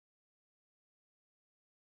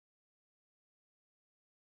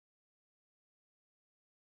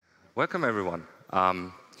Welcome, everyone.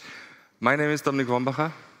 My name is Dominik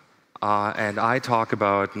Wombacher, and I talk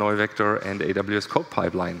about NeuVector and AWS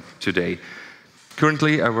CodePipeline today.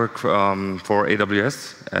 Currently, I work for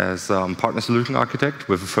AWS as partner solution architect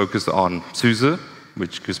with a focus on SUSE,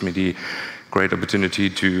 which gives me the great opportunity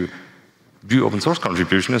to do open source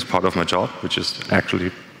contribution as part of my job, which is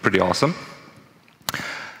actually pretty awesome.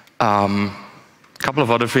 Couple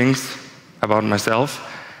of other things about myself.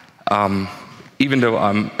 Even though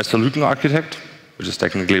I'm a solution architect, which is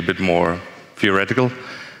technically a bit more theoretical,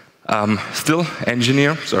 still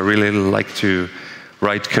engineer, so I really like to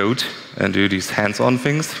write code and do these hands-on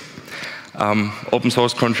things. Open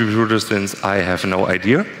source contributor, since I have no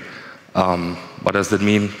idea. What does that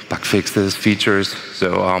mean? Bug fixes, features.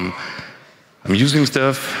 So I'm using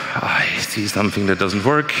stuff, I see something that doesn't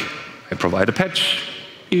work, I provide a patch.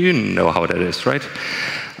 You know how that is, right?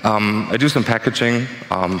 I do some packaging,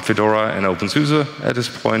 Fedora and openSUSE at this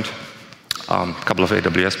point, a couple of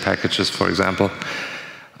AWS packages, for example,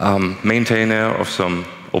 maintainer of some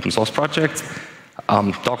open source projects,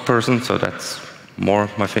 dog person, so that's more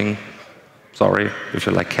my thing. Sorry if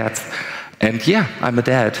you like cats. And yeah, I'm a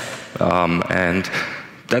dad, and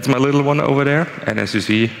that's my little one over there. And as you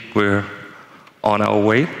see, we're on our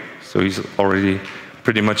way. So he's already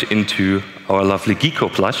pretty much into our lovely Geeko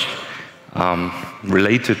plush.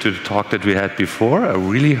 Related to the talk that we had before, I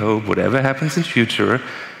really hope whatever happens in future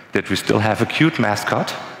that we still have a cute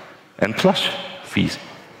mascot and plush fees.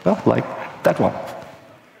 Well, like that one.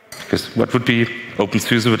 Because what would be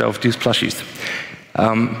openSUSE without these plushies?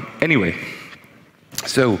 Anyway,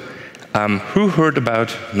 so who heard about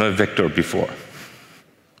NeuVector before?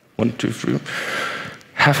 1, 2, 3.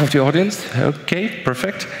 Half of the audience? Okay,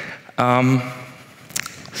 perfect.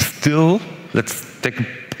 Still, let's take a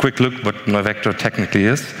quick look what NeuVector technically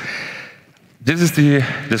is. This is the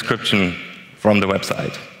description from the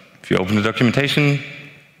website. If you open the documentation,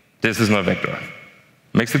 this is NeuVector.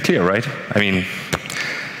 Makes it clear, right? I mean,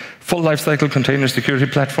 full lifecycle container security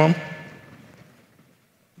platform.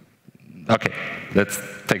 Okay, let's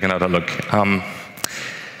take another look.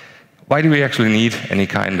 Why do we actually need any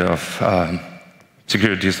kind of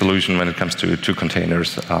security solution when it comes to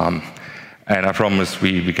containers? And I promise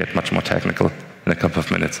we get much more technical in a couple of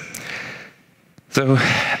minutes. So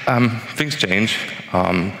things change.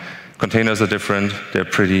 Containers are different. They're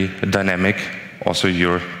pretty dynamic. Also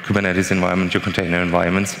your Kubernetes environment, your container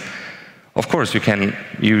environments. Of course, you can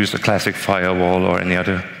use a classic firewall or any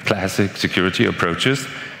other classic security approaches,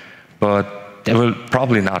 but they will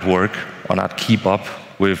probably not work or not keep up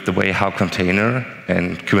with the way how container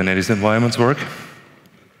and Kubernetes environments work.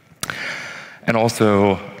 And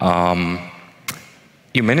also,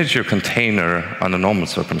 you manage your container under normal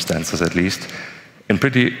circumstances, at least, in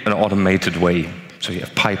an automated way. So you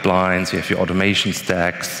have pipelines, you have your automation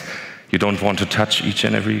stacks. You don't want to touch each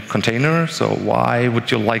and every container, so why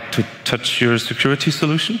would you like to touch your security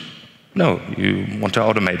solution? No, you want to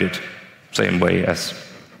automate it, same way as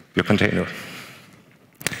your container.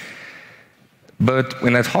 But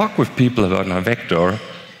when I talk with people about NeuVector,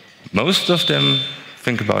 most of them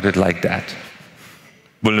think about it like that.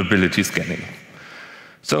 Vulnerability scanning.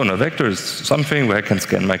 So NeuVector is something where I can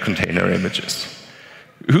scan my container images.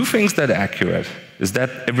 Who thinks that accurate? Is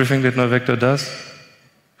that everything that NeuVector does?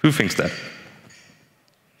 Who thinks that?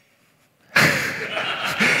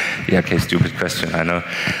 Yeah, okay, stupid question, I know.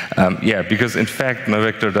 Yeah, because in fact,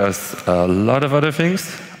 NeuVector does a lot of other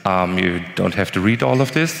things. You don't have to read all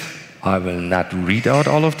of this. I will not read out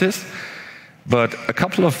all of this. But a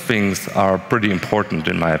couple of things are pretty important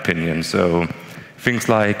in my opinion. So things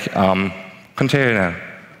like container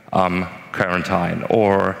quarantine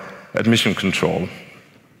or admission control.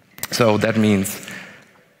 So that means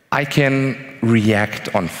I can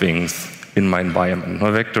react on things in my environment.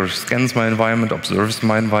 NeuVector scans my environment, observes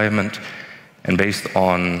my environment, and based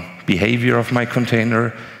on behavior of my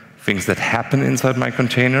container, things that happen inside my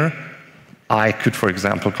container, I could, for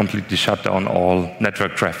example, completely shut down all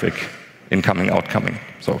network traffic, incoming, outcoming,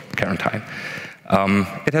 so quarantine.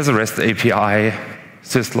 It has a REST API,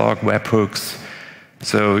 syslog, webhooks,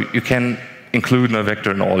 so you can include NeuVector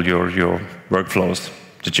in all your workflows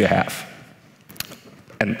that you have.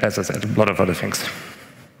 And as I said, a lot of other things.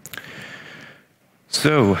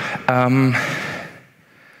 So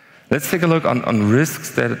let's take a look on risks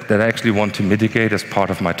that I actually want to mitigate as part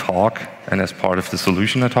of my talk and as part of the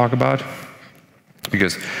solution I talk about.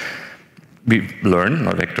 Because we learn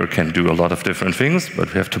NeuVector can do a lot of different things, but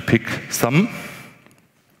we have to pick some.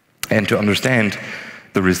 And to understand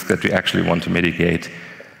the risk that we actually want to mitigate,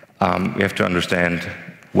 we have to understand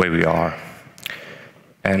where we are.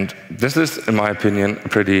 And this is, in my opinion, a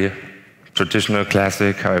pretty traditional,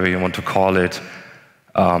 classic, however you want to call it,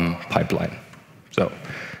 pipeline. So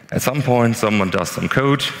at some point, someone does some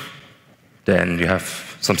code, then you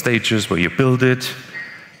have some stages where you build it,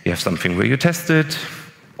 you have something where you test it,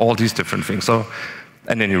 all these different things. So,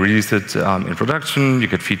 and then you release it in production, you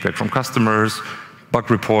get feedback from customers, bug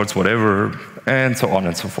reports, whatever, and so on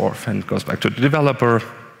and so forth, and it goes back to the developer.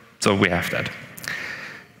 So we have that.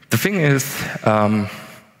 The thing is,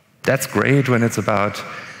 that's great when it's about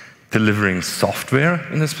delivering software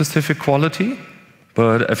in a specific quality,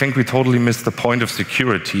 but I think we totally missed the point of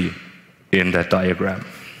security in that diagram.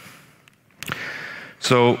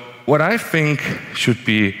 So what I think should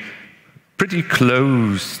be pretty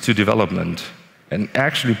close to development and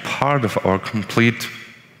actually part of our complete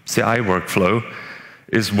CI workflow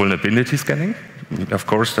is vulnerability scanning. Of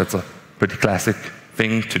course, that's a pretty classic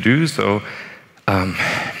thing to do. So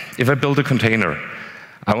if I build a container,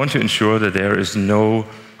 I want to ensure that there is no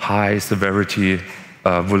high severity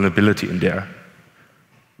vulnerability in there.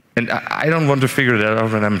 And I don't want to figure that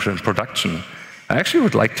out when I'm in production. I actually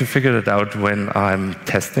would like to figure that out when I'm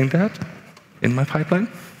testing that in my pipeline.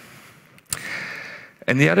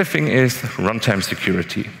 And the other thing is runtime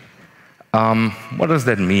security. What does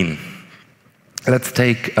that mean? Let's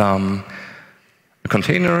take a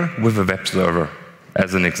container with a web server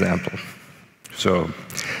as an example. So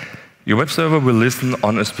your web server will listen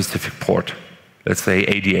on a specific port, let's say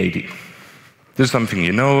 8080. This is something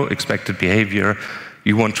you know, expected behavior.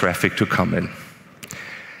 You want traffic to come in.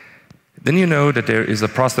 Then you know that there is a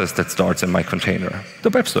process that starts in my container, the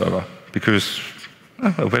web server, because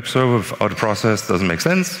a web server without a process doesn't make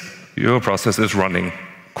sense. Your process is running.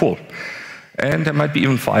 Cool. And there might be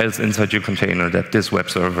even files inside your container that this web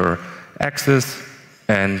server accesses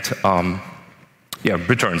and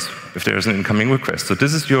returns if there is an incoming request. So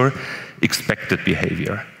this is your expected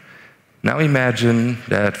behavior. Now imagine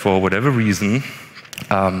that for whatever reason, you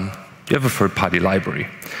have a third-party library.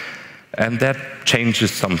 And that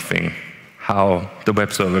changes something, how the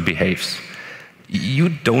web server behaves. You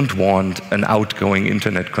don't want an outgoing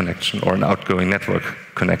internet connection or an outgoing network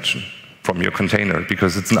connection from your container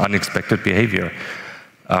because it's an unexpected behavior.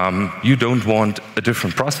 You don't want a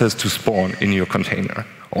different process to spawn in your container.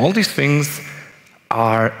 All these things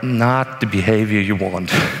are not the behavior you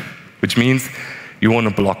want, which means you want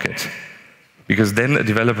to block it. Because then a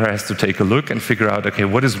developer has to take a look and figure out, okay,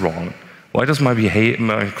 what is wrong? Why does my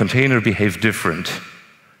container behave different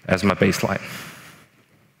as my baseline?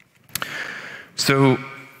 So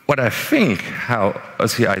what I think how a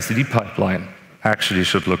CI/CD pipeline actually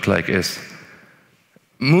should look like is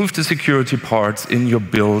move the security parts in your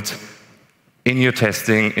build, in your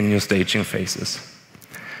testing, in your staging phases.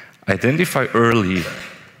 Identify early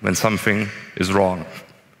when something is wrong,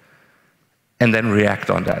 and then react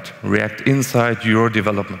on that. React inside your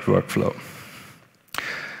development workflow.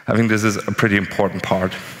 I think this is a pretty important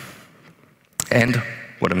part, and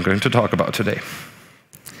what I'm going to talk about today.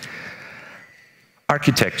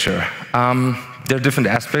 Architecture. There are different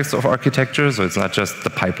aspects of architecture, so it's not just the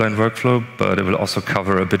pipeline workflow, but it will also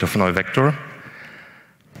cover a bit of NeuVector.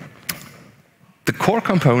 The core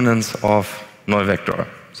components of NeuVector.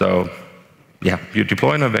 So, yeah, you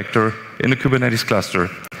deploy NeuVector in a Kubernetes cluster,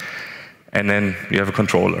 and then you have a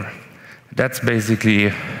controller. That's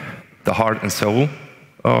basically the heart and soul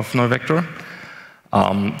of NeuVector.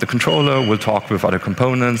 The controller will talk with other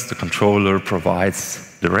components. The controller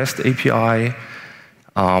provides the REST API.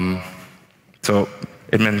 So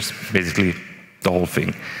it means basically the whole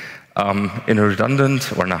thing. In a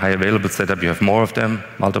redundant or in a high available setup, you have more of them,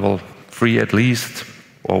 multiple, 3 at least,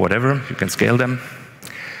 or whatever. You can scale them.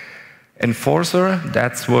 Enforcer,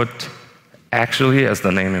 that's what actually, as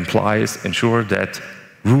the name implies, ensure that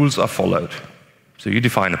rules are followed. So you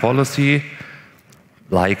define a policy,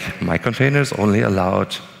 like my container is only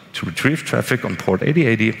allowed to retrieve traffic on port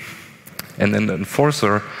 8080, and then the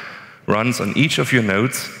enforcer runs on each of your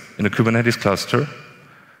nodes in a Kubernetes cluster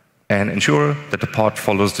and ensure that the pod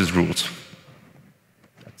follows these rules.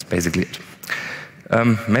 That's basically it.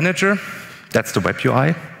 Manager, that's the web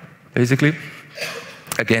UI, basically.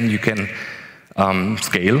 Again, you can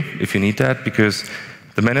scale if you need that, because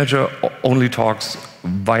the manager only talks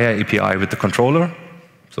via API with the controller,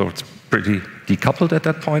 so it's pretty decoupled at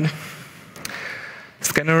that point.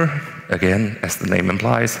 Scanner, again, as the name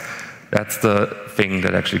implies, that's the thing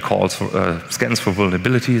that actually calls for, scans for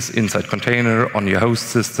vulnerabilities inside container, on your host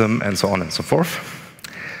system, and so on and so forth.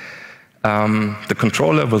 The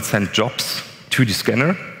controller will send jobs to the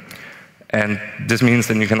scanner, and this means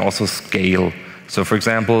then you can also scale. So for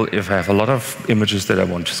example, if I have a lot of images that I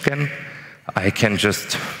want to scan, I can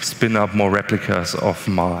just spin up more replicas of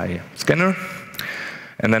my scanner,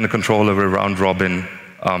 and then the controller will round robin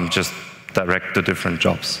just direct the different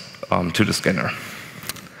jobs to the scanner.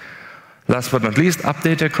 Last but not least,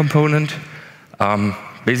 updater component.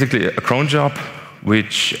 Basically a cron job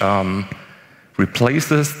which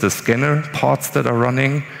replaces the scanner parts that are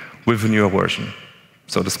running with a newer version.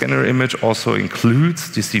 So the scanner image also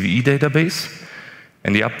includes the CVE database,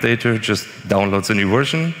 and the updater just downloads a new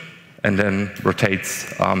version and then rotates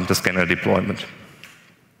the scanner deployment.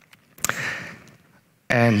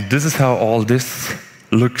 And this is how all this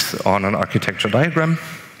looks on an architecture diagram.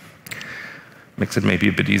 Makes it maybe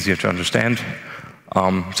a bit easier to understand.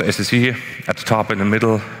 So as you see, at the top in the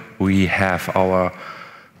middle, we have our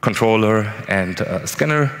controller and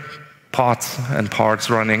scanner parts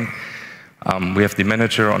running. We have the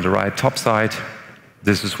manager on the right top side.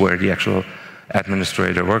 This is where the actual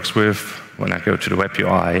administrator works with. When I go to the web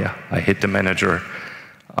UI, I hit the manager.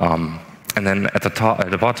 And then at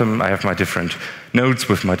the bottom, I have my different nodes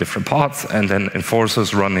with my different parts, and then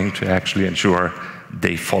enforcers running to actually ensure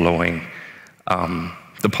they following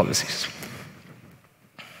the policies.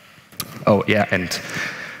 Oh yeah, and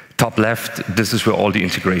top left, this is where all the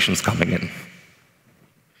integrations coming in.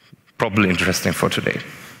 Probably interesting for today.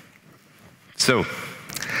 So,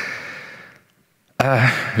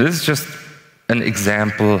 this is just an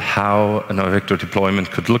example how a NeuVector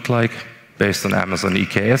deployment could look like based on Amazon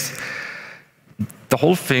EKS. The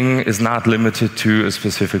whole thing is not limited to a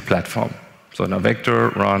specific platform. So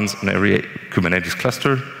NeuVector runs on every Kubernetes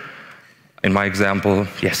cluster. In my example,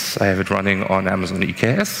 yes, I have it running on Amazon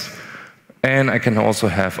EKS. And I can also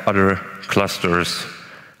have other clusters.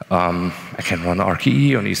 I can run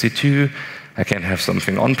RKE on EC2. I can have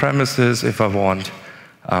something on-premises if I want.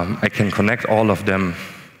 I can connect all of them.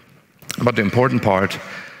 But the important part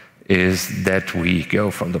is that we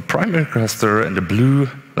go from the primary cluster and the blue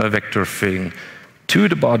NeuVector thing to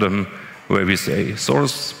the bottom where we say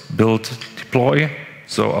source, build, deploy,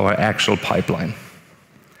 so our actual pipeline.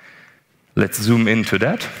 Let's zoom into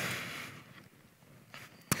that.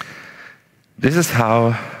 This is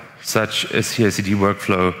how such a CI/CD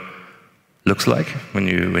workflow looks like when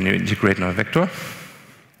you integrate NeuVector.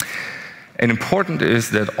 And important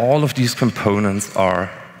is that all of these components are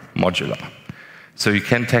modular. So you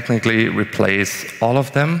can technically replace all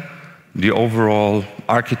of them. The overall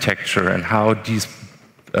architecture and how these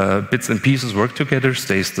bits and pieces work together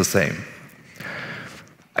stays the same.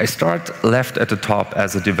 I start left at the top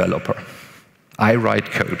as a developer. I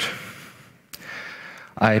write code.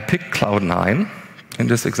 I pick Cloud9 in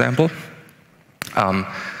this example.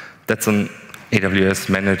 That's an AWS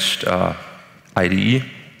managed IDE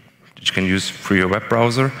that you can use through your web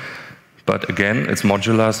browser. But again, it's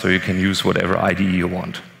modular, so you can use whatever IDE you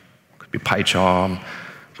want. It could be PyCharm,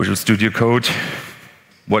 Visual Studio Code,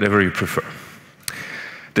 whatever you prefer.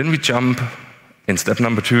 Then we jump in step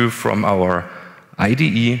number 2 from our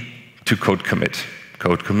IDE to code commit.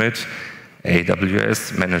 Code commit,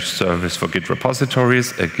 AWS managed service for Git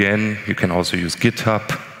repositories. Again, you can also use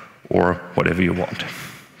GitHub or whatever you want.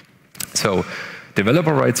 So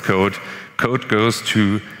developer writes code, code goes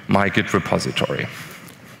to my Git repository.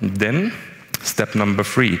 Then, step number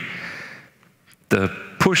 3, the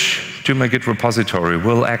push to my Git repository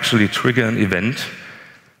will actually trigger an event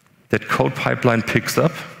that CodePipeline picks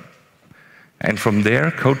up, and from there,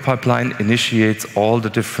 CodePipeline initiates all the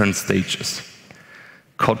different stages.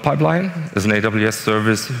 CodePipeline is an AWS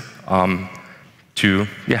service to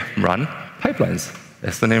run pipelines,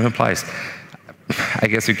 as the name implies. I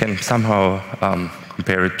guess you can somehow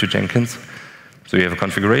compare it to Jenkins. So you have a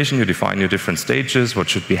configuration, you define your different stages, what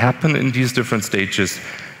should be happen in these different stages,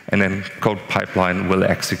 and then CodePipeline will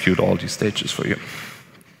execute all these stages for you.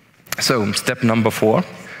 So step number 4,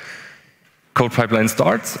 CodePipeline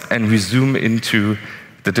starts, and we zoom into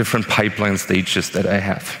the different pipeline stages that I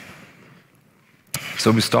have.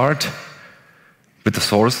 So we start with the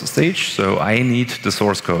source stage. So I need the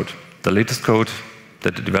source code, the latest code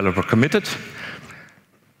that the developer committed.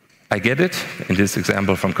 I get it, in this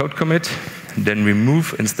example from code commit. Then we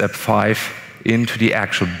move in step 5 into the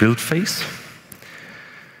actual build phase.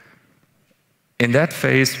 In that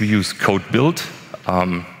phase, we use code build,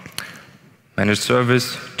 managed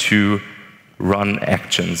service, to run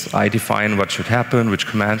actions. I define what should happen, which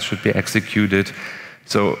commands should be executed.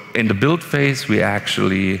 So in the build phase, we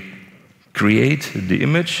actually create the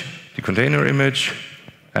image, the container image,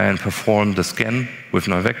 and perform the scan with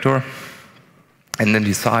NeuVector, and then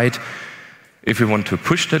decide if we want to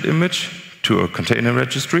push that image to a container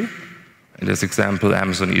registry. In this example,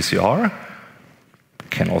 Amazon ECR,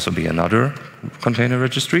 can also be another container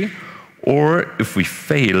registry. Or if we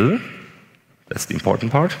fail, that's the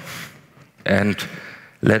important part, and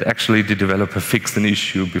let actually the developer fix an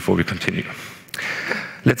issue before we continue.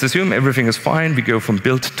 Let's assume everything is fine. We go from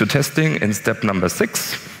build to testing in step number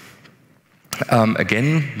 6.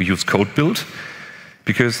 Again, we use code build,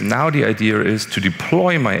 because now the idea is to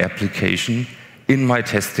deploy my application in my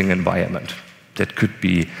testing environment. That could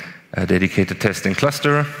be a dedicated testing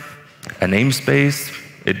cluster, a namespace.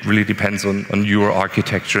 It really depends on your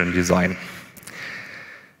architecture and design.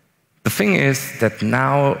 The thing is that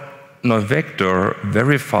now NeuVector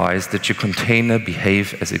verifies that your container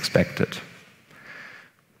behaves as expected.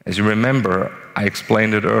 As you remember, I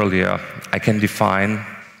explained it earlier, I can define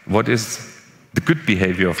what is the good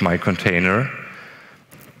behavior of my container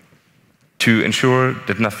to ensure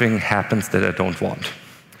that nothing happens that I don't want.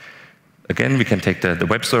 Again, we can take the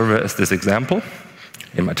web server as this example.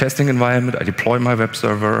 In my testing environment, I deploy my web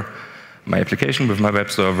server, my application with my web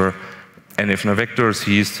server, and if NeuVector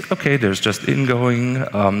sees, okay, there's just ingoing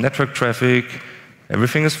network traffic,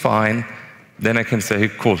 everything is fine, then I can say,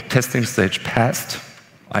 cool, testing stage passed,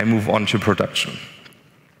 I move on to production.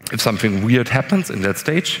 If something weird happens in that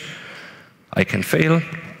stage, I can fail,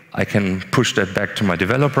 I can push that back to my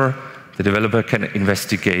developer, the developer can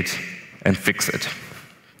investigate and fix it.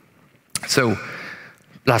 So,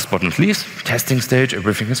 last but not least, testing stage,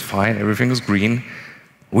 everything is fine, everything is green.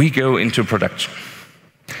 We go into production.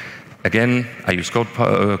 Again, I use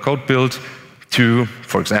code build to,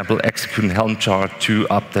 for example, execute a Helm chart to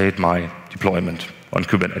update my deployment on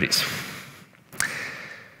Kubernetes.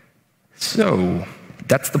 So,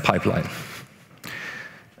 that's the pipeline.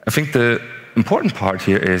 I think the important part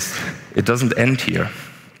here is it doesn't end here.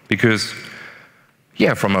 Because,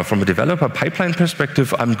 yeah, from a developer pipeline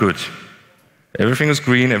perspective, I'm good. Everything is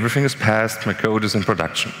green, everything is passed, my code is in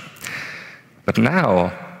production. But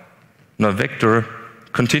now, NeuVector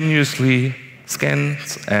continuously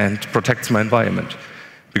scans and protects my environment.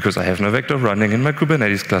 Because I have NeuVector running in my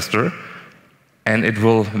Kubernetes cluster, and it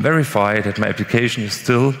will verify that my application is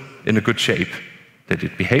still in a good shape, that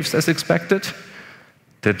it behaves as expected,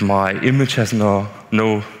 that my image has no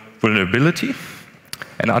vulnerability,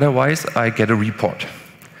 and otherwise I get a report.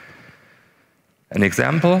 An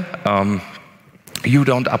example, you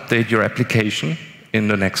don't update your application in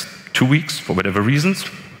the next 2 weeks for whatever reasons.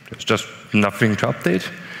 There's just nothing to update.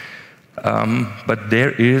 But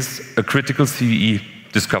there is a critical CVE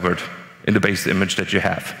discovered in the base image that you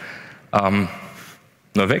have.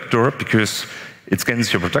 NeuVector, because it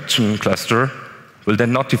scans your production cluster, will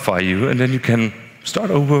then notify you, and then you can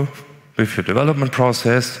start over with your development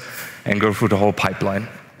process and go through the whole pipeline.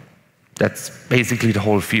 That's basically the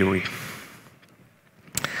whole theory.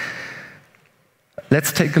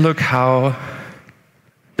 Let's take a look how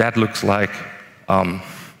that looks like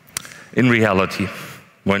in reality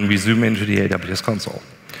when we zoom into the AWS console.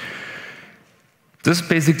 This is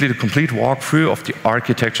basically the complete walkthrough of the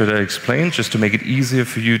architecture that I explained, just to make it easier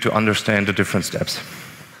for you to understand the different steps.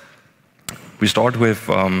 We start with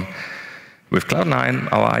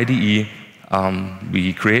Cloud9, our IDE.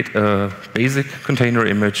 We create a basic container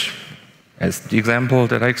image, as the example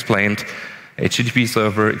that I explained. HTTP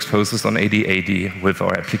server exposes on AD with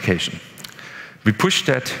our application. We push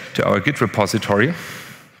that to our Git repository,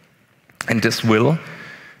 and this will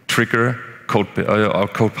trigger our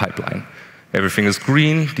code pipeline. Everything is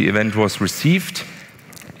green, the event was received,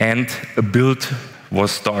 and a build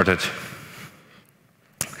was started.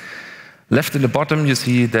 Left in the bottom, you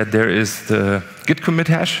see that there is the git commit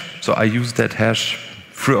hash. So I use that hash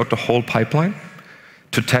throughout the whole pipeline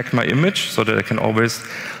to tag my image so that I can always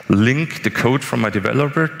link the code from my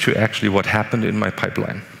developer to actually what happened in my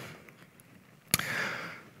pipeline.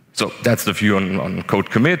 So that's the view on code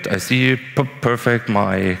commit. I see, perfect,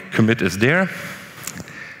 my commit is there.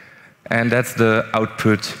 And that's the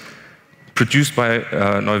output produced by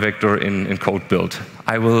NeuVector in code build.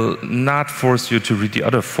 I will not force you to read the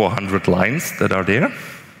other 400 lines that are there.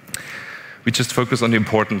 We just focus on the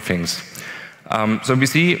important things. So we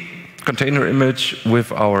see container image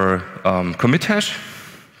with our commit hash,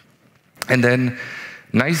 and then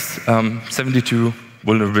nice 72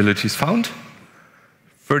 vulnerabilities found,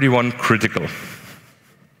 31 critical.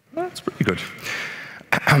 That's pretty good.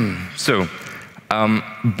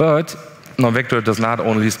 But NeuVector does not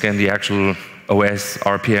only scan the actual OS,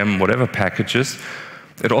 RPM, whatever packages,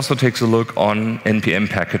 it also takes a look on NPM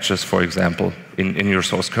packages, for example, in your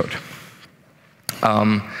source code.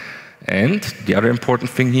 And the other important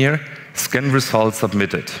thing here, scan results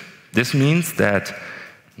submitted. This means that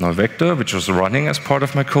NeuVector, which was running as part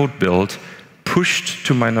of my code build, pushed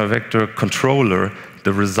to my NeuVector controller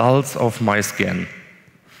the results of my scan.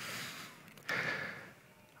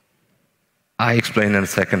 I explain in a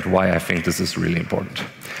second why I think this is really important.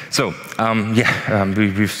 So,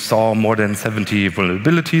 we saw more than 70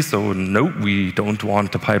 vulnerabilities, so no, we don't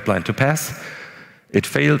want the pipeline to pass. It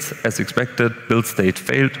fails as expected, build state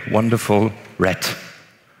failed, wonderful, red.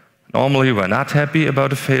 Normally, we're not happy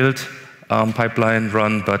about a failed pipeline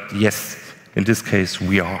run, but yes, in this case,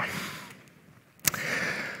 we are.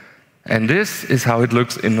 And this is how it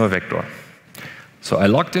looks in NeuVector. So I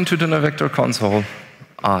logged into the NeuVector console,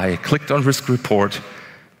 I clicked on risk report.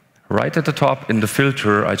 Right at the top in the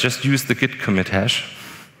filter, I just used the git commit hash,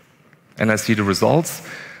 and I see the results.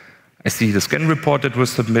 I see the scan report that was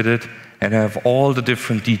submitted, and I have all the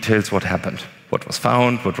different details what happened, what was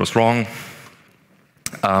found, what was wrong.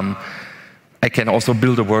 I can also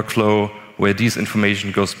build a workflow where this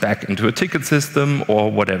information goes back into a ticket system or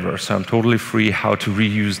whatever, so I'm totally free how to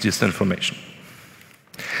reuse this information.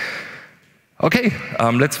 Okay,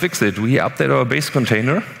 let's fix it. We update our base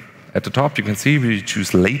container. At the top, you can see we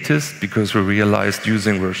choose latest because we realized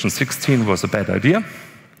using version 16 was a bad idea.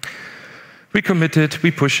 We commit it, we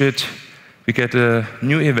push it, we get a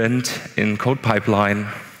new event in CodePipeline,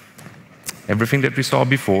 everything that we saw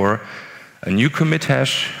before, a new commit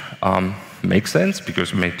hash, makes sense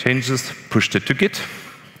because we made changes, pushed it to Git.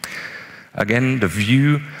 Again, the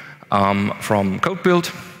view from code build.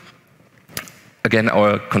 Again,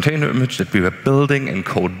 our container image that we were building in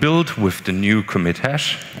code build with the new commit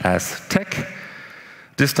hash as tag.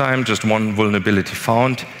 This time, just one vulnerability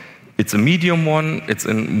found. It's a medium one. It's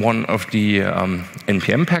in one of the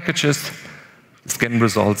NPM packages. Scan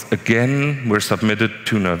results, again, were submitted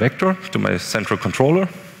to NeuVector, to my central controller.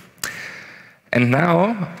 And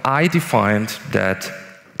now I defined that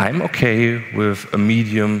I'm OK with a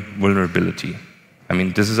medium vulnerability. I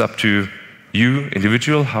mean, this is up to you,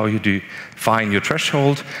 individual, how you define your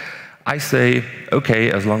threshold. I say,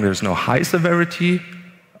 OK, as long as there's no high severity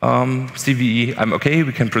CVE, I'm OK,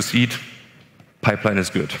 we can proceed. Pipeline is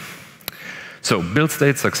good. So build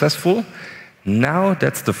state successful. Now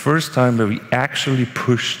that's the first time where we actually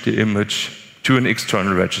push the image to an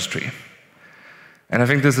external registry. And I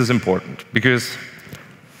think this is important, because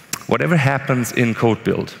whatever happens in code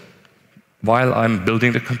build, while I'm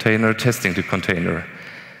building the container, testing the container,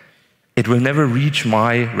 it will never reach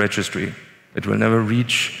my registry. It will never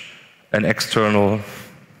reach an external,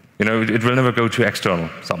 it will never go to external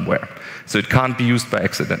somewhere. So it can't be used by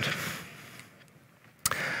accident.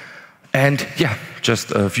 And yeah,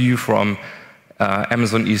 just a view from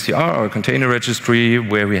Amazon ECR, our container registry,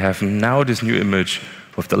 where we have now this new image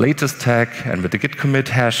with the latest tag and with the git commit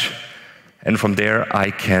hash. And from there,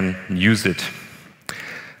 I can use it.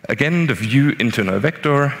 Again, the view into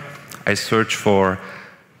NeuVector, I search for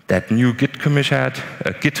that new git commit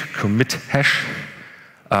hash.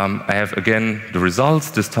 I have, again, the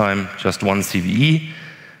results, this time just one CVE,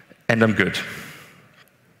 and I'm good.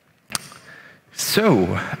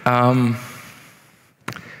 So,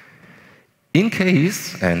 in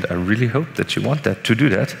case, and I really hope that you want to do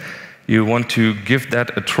that, you want to give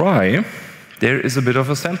that a try, there is a bit of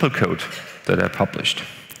a sample code that I published.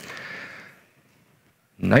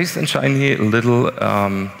 Nice and shiny little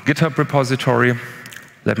GitHub repository.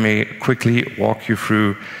 Let me quickly walk you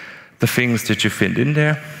through the things that you find in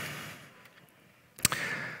there.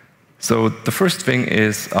 So the first thing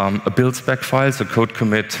is a build spec file. So code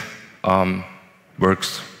commit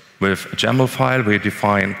works with a YAML file where you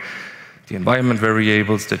define the environment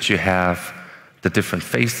variables that you have, the different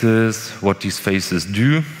phases, what these phases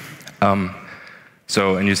do.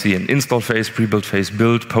 And you see an install phase, pre-build phase,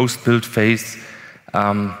 build, post-build phase.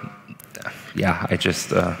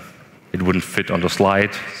 It wouldn't fit on the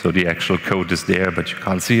slide, so the actual code is there, but you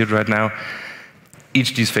can't see it right now. Each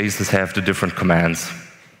of these phases have the different commands,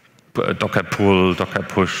 Docker pull, Docker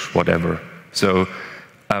push, whatever. So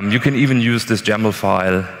you can even use this YAML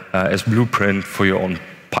file as blueprint for your own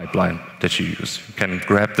pipeline that you use. You can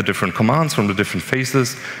grab the different commands from the different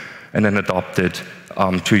phases and then adopt it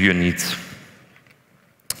to your needs.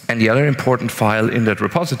 And the other important file in that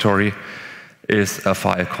repository is a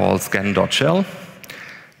file called scan.shell.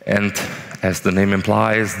 And as the name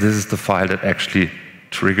implies, this is the file that actually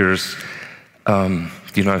triggers the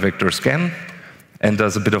NeuVector scan and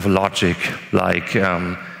does a bit of logic, like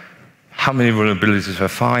how many vulnerabilities I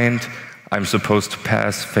find, I'm supposed to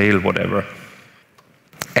pass, fail, whatever.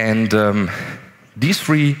 And these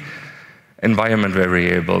three environment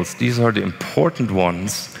variables, these are the important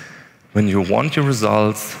ones when you want your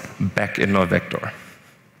results back in NeuVector.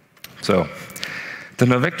 So the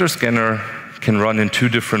NeuVector scanner can run in two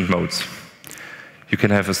different modes. You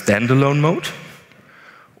can have a standalone mode,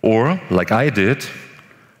 or, like I did,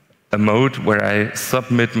 a mode where I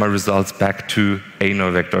submit my results back to a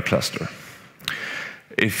NeuVector cluster.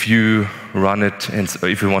 If you run it,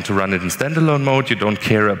 if you want to run it in standalone mode, you don't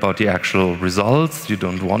care about the actual results, you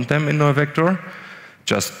don't want them in NeuVector,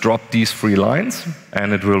 just drop these 3 lines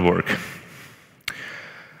and it will work.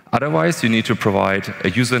 Otherwise, you need to provide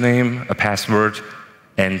a username, a password,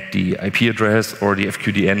 and the IP address or the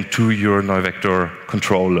FQDN to your NeuVector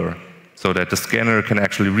controller, so that the scanner can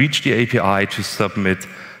actually reach the API to submit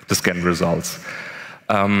the scan results.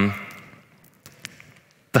 The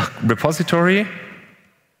repository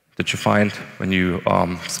that you find when you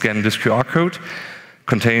scan this QR code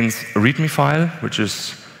contains a README file, which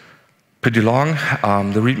is pretty long.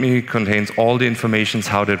 The README contains all the information,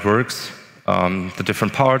 how that works, the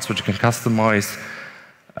different parts which you can customize.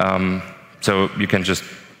 So you can just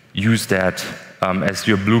use that as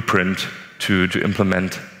your blueprint to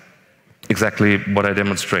implement exactly what I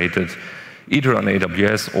demonstrated, either on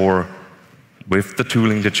AWS or with the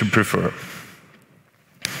tooling that you prefer.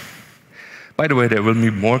 By the way, there will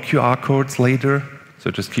be more QR codes later,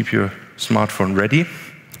 so just keep your smartphone ready.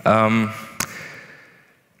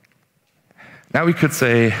 Now we could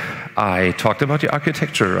say, I talked about the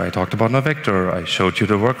architecture, I talked about NeuVector, I showed you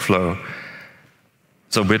the workflow.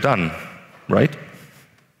 So we're done, right?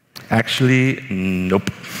 Actually,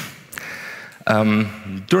 nope.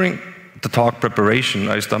 During the talk preparation,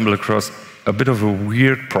 I stumbled across a bit of a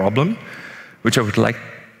weird problem, which I would like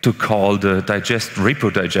to call the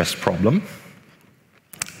repo digest problem.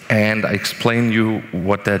 And I explain you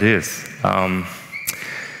what that is.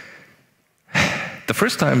 The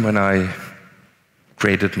first time when I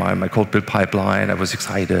created my code build pipeline, I was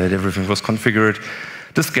excited, everything was configured,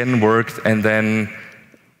 the scan worked, and then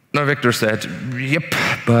NeuVector said, yep,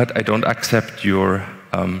 but I don't accept your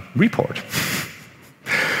report.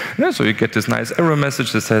 Yeah, so you get this nice error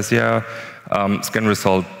message that says, yeah, scan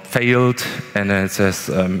result failed, and then it says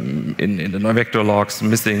in the NeuVector logs,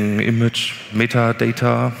 missing image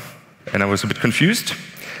metadata, and I was a bit confused.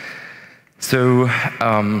 So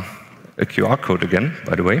a QR code again,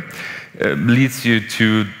 by the way, leads you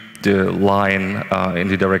to the line in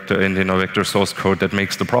the NeuVector source code that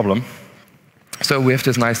makes the problem. So we have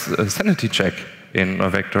this nice sanity check in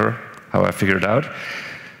NeuVector, how I figured out,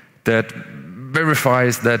 that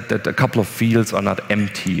verifies that a couple of fields are not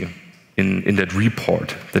empty in that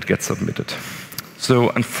report that gets submitted. So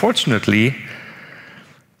unfortunately,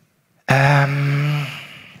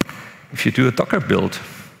 if you do a Docker build,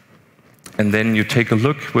 and then you take a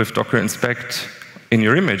look with Docker inspect in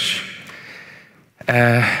your image,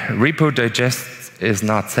 repo digest is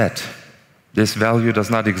not set. This value does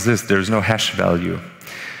not exist. There is no hash value.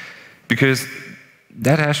 Because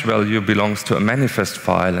that hash value belongs to a manifest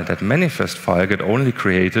file, and that manifest file gets only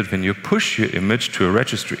created when you push your image to a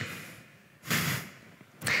registry.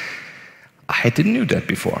 I didn't know that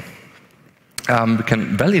before. We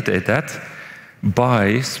can validate that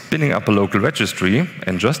by spinning up a local registry,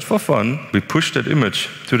 and just for fun, we push that image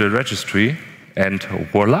to the registry, and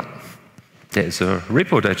voila, there's a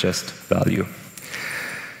repo digest value.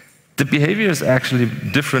 The behavior is actually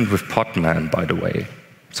different with Podman, by the way.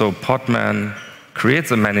 So Podman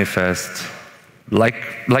creates a manifest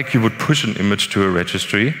like you would push an image to a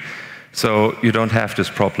registry, so you don't have this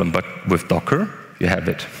problem. But with Docker, you have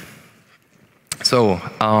it. So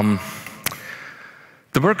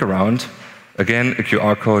the workaround, again, a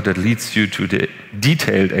QR code that leads you to the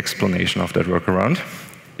detailed explanation of that workaround,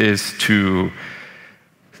 is to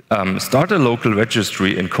start a local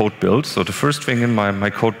registry in code build. So the first thing in my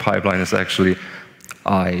code pipeline is actually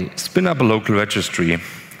I spin up a local registry,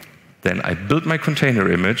 then I build my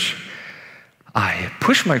container image, I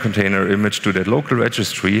push my container image to that local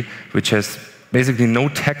registry, which has basically no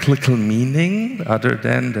technical meaning other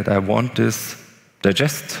than that I want this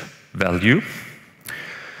digest value.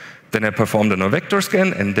 Then I perform the NeuVector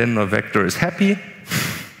scan, and then NeuVector is happy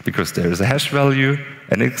because there is a hash value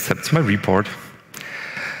and it accepts my report.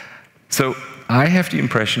 So I have the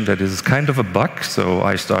impression that this is kind of a bug, so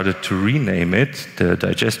I started to rename it the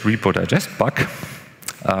repo digest bug.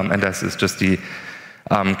 And this is just the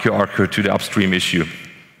QR code to the upstream issue.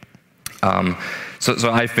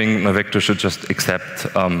 So I think NeuVector should just accept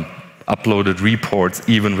uploaded reports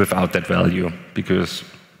even without that value, because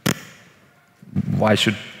why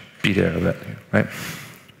should be there a value, right?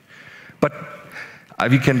 But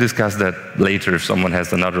we can discuss that later if someone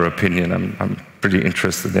has another opinion. I'm pretty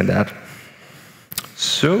interested in that.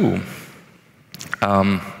 So,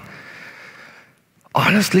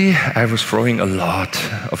 honestly, I was throwing a lot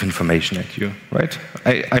of information at you, right?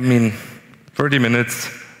 I mean, 30 minutes,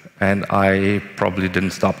 and I probably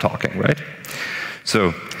didn't stop talking, right?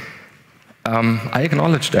 So, I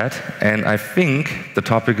acknowledge that, and I think the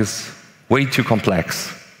topic is way too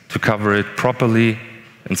complex to cover it properly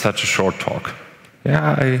in such a short talk?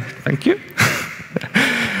 Yeah, thank you.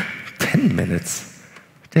 10 minutes.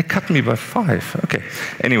 They cut me by 5. Okay.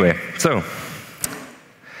 Anyway, so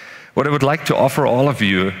what I would like to offer all of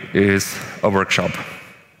you is a workshop.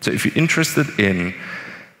 So if you're interested in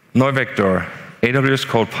NeuVector, AWS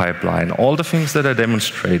CodePipeline, all the things that I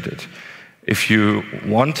demonstrated, if you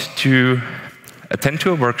want to attend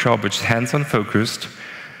to a workshop which is hands-on focused,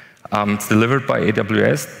 it's delivered by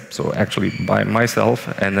AWS, so actually by myself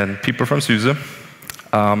and then people from SUSE.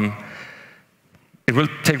 It will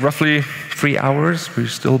take roughly 3 hours. We're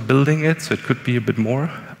still building it, so it could be a bit more.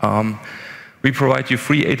 We provide you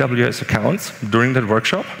free AWS accounts during that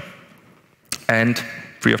workshop and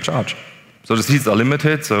free of charge. So the seats are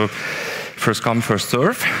limited, so first come, first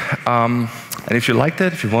serve. And if you like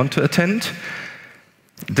that, if you want to attend,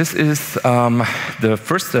 this is the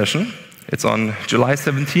first session. It's on July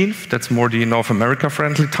 17th. That's more the North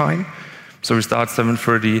America-friendly time. So we start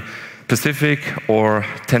 7:30 Pacific or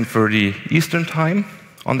 10:30 Eastern time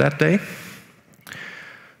on that day.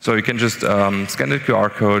 So you can just scan the QR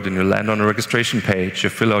code and you land on a registration page. You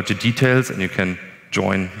fill out your details and you can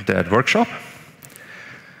join that workshop.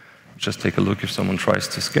 Just take a look if someone tries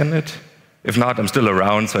to scan it. If not, I'm still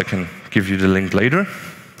around, so I can give you the link later.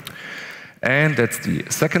 And that's the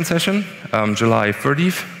second session, July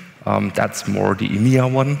 30th. That's more the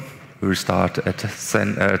EMEA one. We start at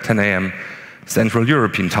 10 a.m. Central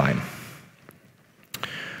European time.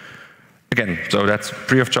 Again, so that's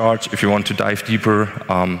free of charge. If you want to dive deeper,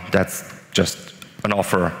 that's just an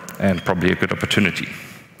offer and probably a good opportunity.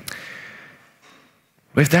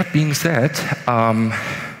 With that being said,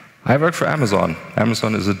 I work for Amazon.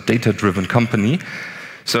 Amazon is a data-driven company.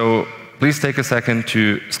 So please take a second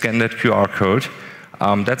to scan that QR code.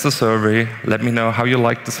 That's a survey. Let me know how you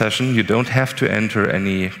liked the session. You don't have to enter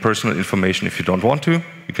any personal information if you don't want to.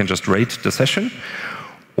 You can just rate the session.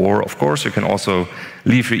 Or, of course, you can also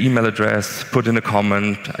leave your email address, put in a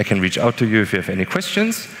comment. I can reach out to you if you have any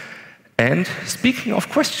questions. And speaking of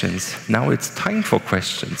questions, now it's time for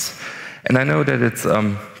questions. And I know that it's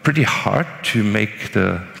pretty hard to make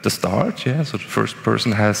the start. Yeah? So the first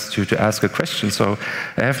person has to ask a question. So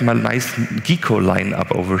I have my nice Geeko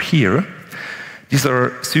lineup over here. These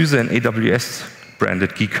are SUSE and AWS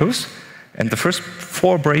branded Geekos. And the first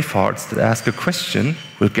 4 Bravehearts that ask a question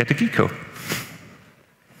will get a Geeko.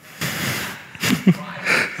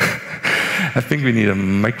 I think we need a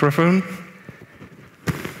microphone.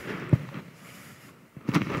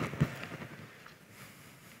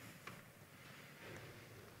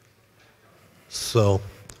 So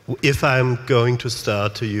if I'm going to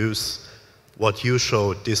start to use what you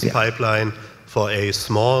showed, this pipeline for a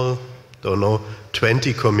small,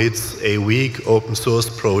 20 commits a week open source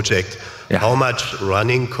project, how much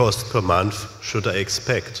running cost per month should I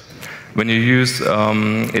expect? When you use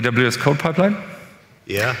AWS CodePipeline?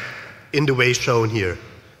 Yeah, in the way shown here.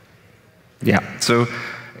 Yeah, so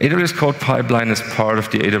AWS CodePipeline is part of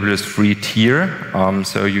the AWS free tier.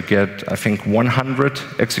 So you get, I think, 100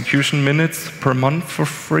 execution minutes per month for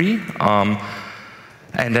free.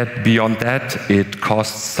 And that beyond that, it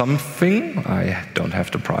costs something. I don't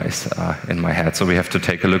have the price in my head, so we have to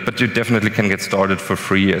take a look. But you definitely can get started for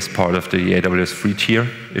free as part of the AWS free tier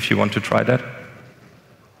if you want to try that.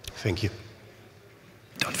 Thank you.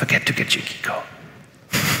 Don't forget to get your Geeko.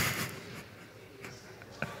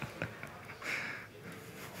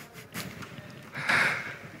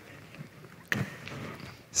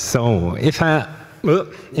 So, if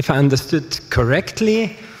I understood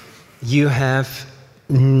correctly, you have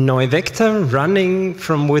NeuVector running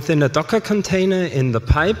from within a Docker container in the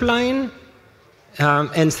pipeline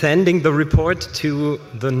and sending the report to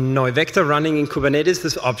the NeuVector running in Kubernetes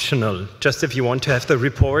is optional, just if you want to have the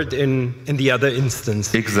report in the other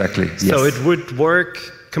instance. Exactly, yes. So it would work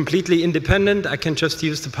completely independent. I can just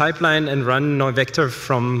use the pipeline and run NeuVector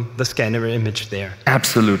from the scanner image there.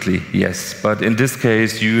 Absolutely, yes. But in this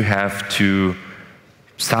case, you have to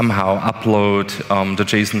somehow upload the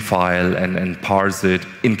JSON file and parse it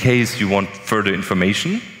in case you want further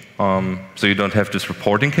information. So you don't have this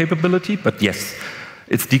reporting capability, but yes,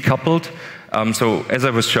 it's decoupled. So as I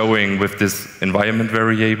was showing with this environment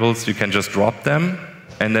variables, you can just drop them,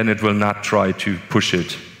 and then it will not try to push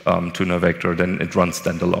it to NeuVector, then it runs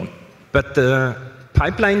standalone. But the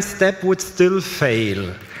pipeline step would still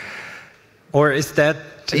fail? Or is that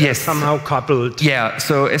somehow coupled? Yeah,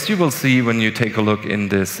 so as you will see when you take a look in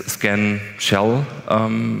this scan shell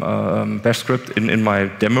bash script in my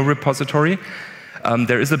demo repository,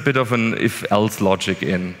 there is a bit of an if-else logic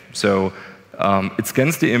in. So it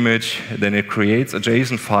scans the image, then it creates a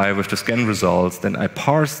JSON file with the scan results, then I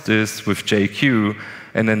parse this with JQ,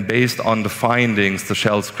 and then based on the findings, the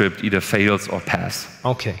shell script either fails or pass.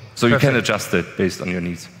 Okay. So you can adjust it based on your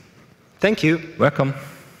needs. Thank you. Welcome.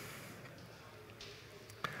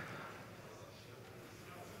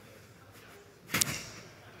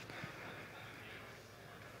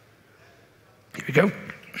 Here we go.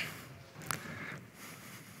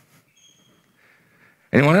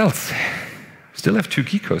 Anyone else? Still have 2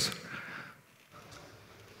 geekos.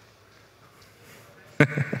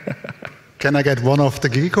 Can I get one of the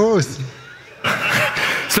geekos?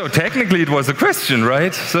 So technically it was a question,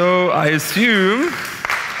 right? So I assume...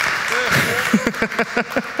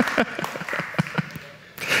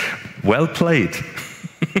 Well played.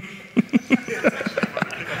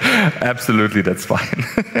 Absolutely, that's fine.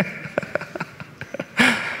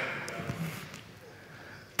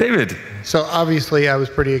 David. So obviously I was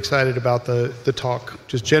pretty excited about the talk,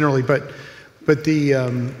 just generally, but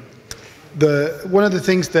one of the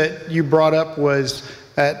things that you brought up was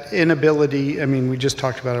that inability, I mean, we just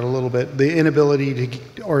talked about it a little bit, the inability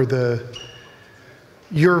to, or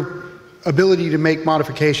your ability to make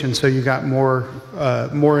modifications so you got more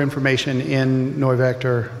information in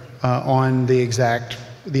NeuVector on the exact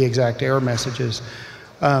error messages.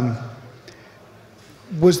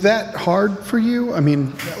 Was that hard for you? I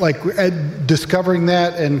mean, like discovering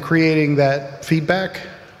that and creating that feedback?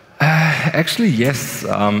 Actually, yes.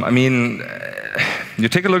 I mean, you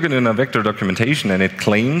take a look at the NeuVector documentation and it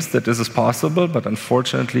claims that this is possible, but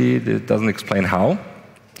unfortunately it doesn't explain how.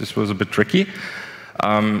 This was a bit tricky.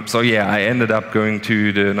 So yeah, I ended up going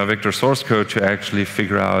to the NeuVector source code to actually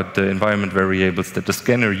figure out the environment variables that the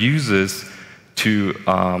scanner uses to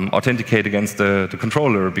authenticate against the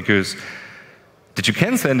controller, because that you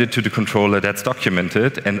can send it to the controller, that's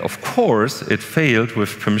documented, and of course it failed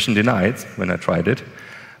with permission denied when I tried it.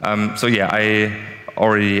 So yeah, I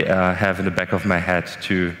already have in the back of my head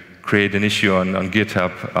to create an issue on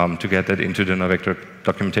GitHub to get that into the NeuVector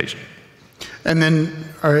documentation. And then,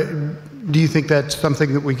 do you think that's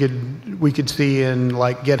something that we could see in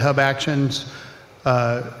like GitHub Actions?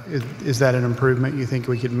 Is that an improvement you think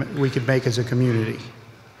we could make as a community?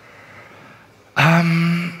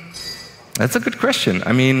 That's a good question.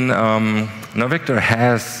 I mean, NeuVector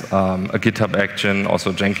has a GitHub Action,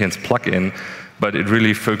 also Jenkins plugin, but it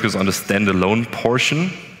really focuses on the standalone portion.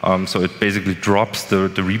 So it basically drops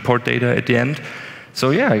the report data at the end.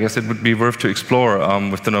 So yeah, I guess it would be worth to explore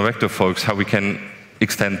with the NeuVector folks how we can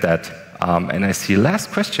extend that. And I see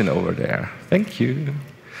last question over there. Thank you.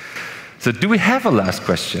 So do we have a last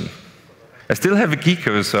question? I still have a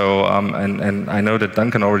geeko, so and I know that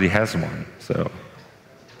Duncan already has one. So.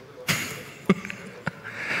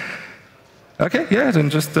 Okay, yeah, then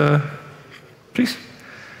just please.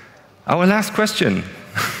 Our last question.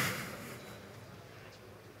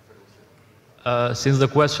 Since the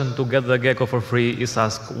question to get the gecko for free is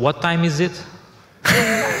asked, what time is it?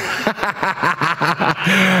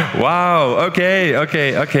 Wow, okay.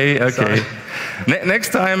 Next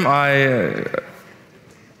time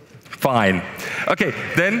fine. Okay,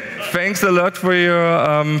 then thanks a lot for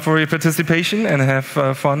your participation and have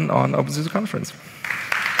fun on openSUSE conference.